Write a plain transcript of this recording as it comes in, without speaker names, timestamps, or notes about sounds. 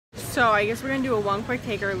So I guess we're gonna do a one quick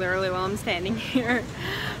taker literally while I'm standing here.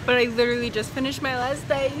 But I literally just finished my last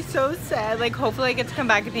day. So sad. Like, hopefully I get to come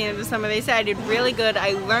back at the end of the summer. They said I did really good.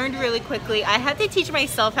 I learned really quickly. I had to teach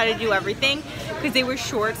myself how to do everything because they were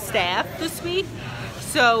short staffed this week.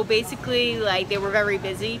 So basically, like, they were very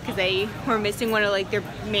busy because they were missing one of like their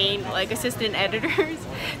main like assistant editors.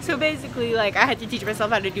 So basically, like, I had to teach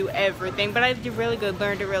myself how to do everything. But I did really good.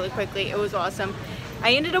 Learned it really quickly. It was awesome.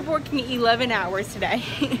 I ended up working 11 hours today.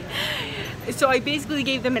 So I basically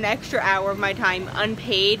gave them an extra hour of my time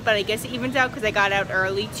unpaid, but I guess it evens out because I got out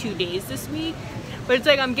early 2 days this week. But it's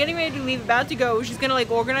like I'm getting ready to leave, about to go. She's gonna like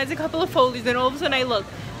organize a couple of folders, and all of a sudden I look,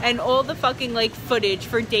 and all the fucking like footage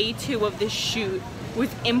for day 2 of this shoot was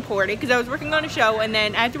imported because I was working on a show, and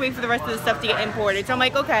then I had to wait for the rest of the stuff to get imported. So I'm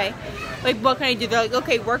like, okay, like what can I do? They're like,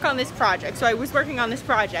 okay, work on this project. So I was working on this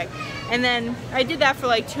project, and then I did that for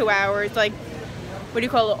like 2 hours, like, what do you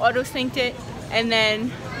call it, auto synced it, and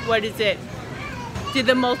then what is it, did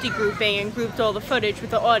the multi-grouping and grouped all the footage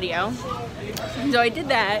with the audio. So I did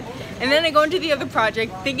that, and then I go into the other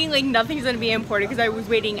project thinking like nothing's gonna be imported because I was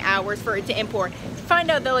waiting hours for it to import. Find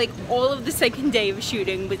out that like all of the second day of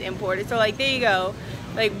shooting was imported. So like, there you go,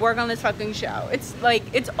 like work on this fucking show. It's like,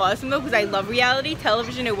 it's awesome though because I love reality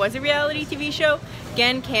television. It was a reality TV show.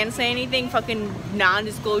 Again, can't say anything, fucking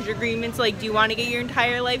non-disclosure agreements. Like, do you want to get your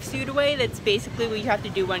entire life sued away? That's basically what you have to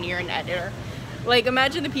do when you're an editor. Like,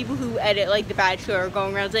 imagine the people who edit like The Bachelor are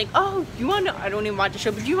going around saying, oh, you want to know, I don't even watch the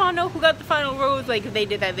show, but do you want to know who got the final rose? Like, if they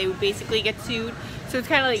did that, they would basically get sued. So it's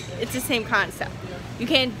kind of like, it's the same concept. You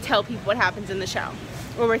can't tell people what happens in the show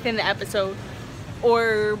or within the episode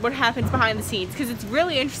or what happens behind the scenes, because it's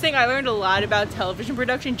really interesting. I learned a lot about television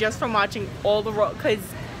production just from watching all the because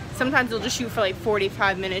sometimes they'll just shoot for like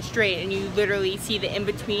 45 minutes straight and you literally see the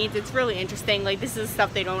in-betweens. It's really interesting. Like, this is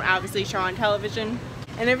stuff they don't obviously show on television.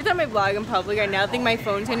 And every time I vlog in public, I now think my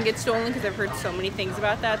phone's gonna get stolen because I've heard so many things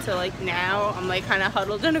about that. So like now I'm like kind of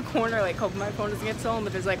huddled in a corner, like hoping my phone doesn't get stolen,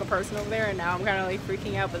 but there's like a person over there, and now I'm kind of like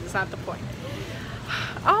freaking out, but it's not the point.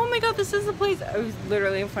 Oh my god, this is the place. I was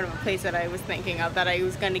literally in front of a place that I was thinking of, that I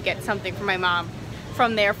was gonna get something for my mom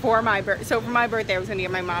from there for my birthday. So for my birthday, I was gonna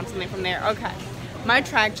get my mom something from there. Okay, my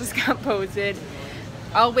track just got posted.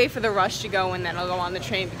 I'll wait for the rush to go, and then I'll go on the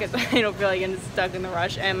train because I don't feel like getting stuck in the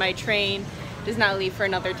rush, and my train does not leave for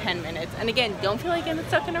another 10 minutes. And again, don't feel like getting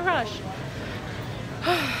stuck in a rush.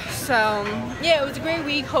 So yeah, it was a great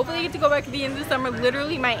week. Hopefully I get to go back at the end of the summer.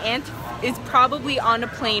 Literally, my aunt is probably on a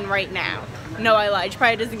plane right now. No, I lied. She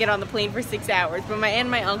probably doesn't get on the plane for 6 hours, but my aunt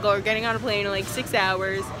and my uncle are getting on a plane in like 6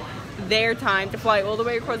 hours, their time, to fly all the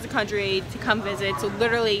way across the country to come visit. So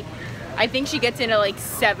literally, I think she gets in at like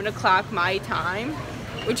 7 o'clock my time,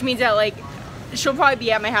 which means that like she'll probably be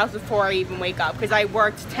at my house before I even wake up, because I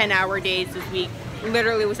worked 10-hour days this week.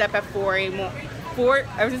 Literally was up at 4 a.m. and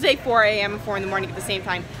 4 in the morning at the same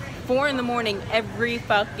time. 4 in the morning every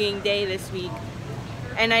fucking day this week.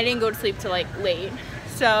 And I didn't go to sleep till like late.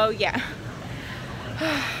 So yeah.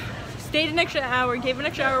 Stayed an extra hour, gave an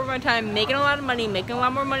extra hour of my time, making a lot of money, making a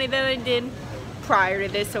lot more money than I did prior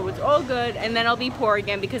to this, so it's all good. And then I'll be poor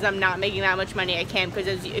again because I'm not making that much money at camp,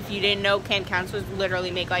 because if you didn't know, camp counselors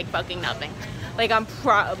literally make like fucking nothing. Like, I'm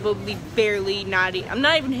probably barely I'm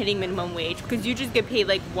not even hitting minimum wage, because you just get paid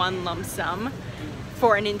like one lump sum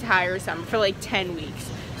for an entire summer for like 10 weeks.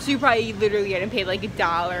 So you're probably literally getting paid like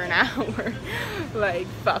 $1 an hour. Like,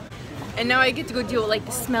 fuck. And now I get to go deal with like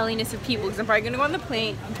the smelliness of people, because I'm probably gonna go on the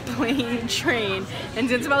train, and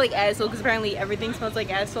it's gonna smell like asshole, because apparently everything smells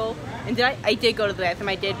like asshole. And I did go to the bathroom,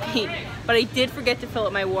 I did pee, but I did forget to fill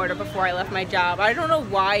up my water before I left my job. I don't know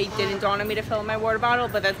why it didn't dawn on me to fill up my water bottle,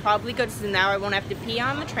 but that's probably good, so now I won't have to pee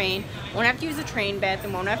on the train, won't have to use a train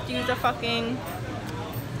bathroom, won't have to use a fucking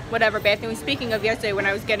whatever bathroom. Speaking of yesterday, when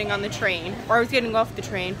I was getting on the train, or I was getting off the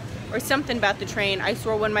train, or something about the train, I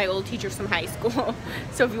saw one of my old teachers from high school.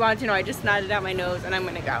 So if you wanted to know, I just nodded out my nose, and I'm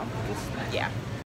gonna go. Yeah.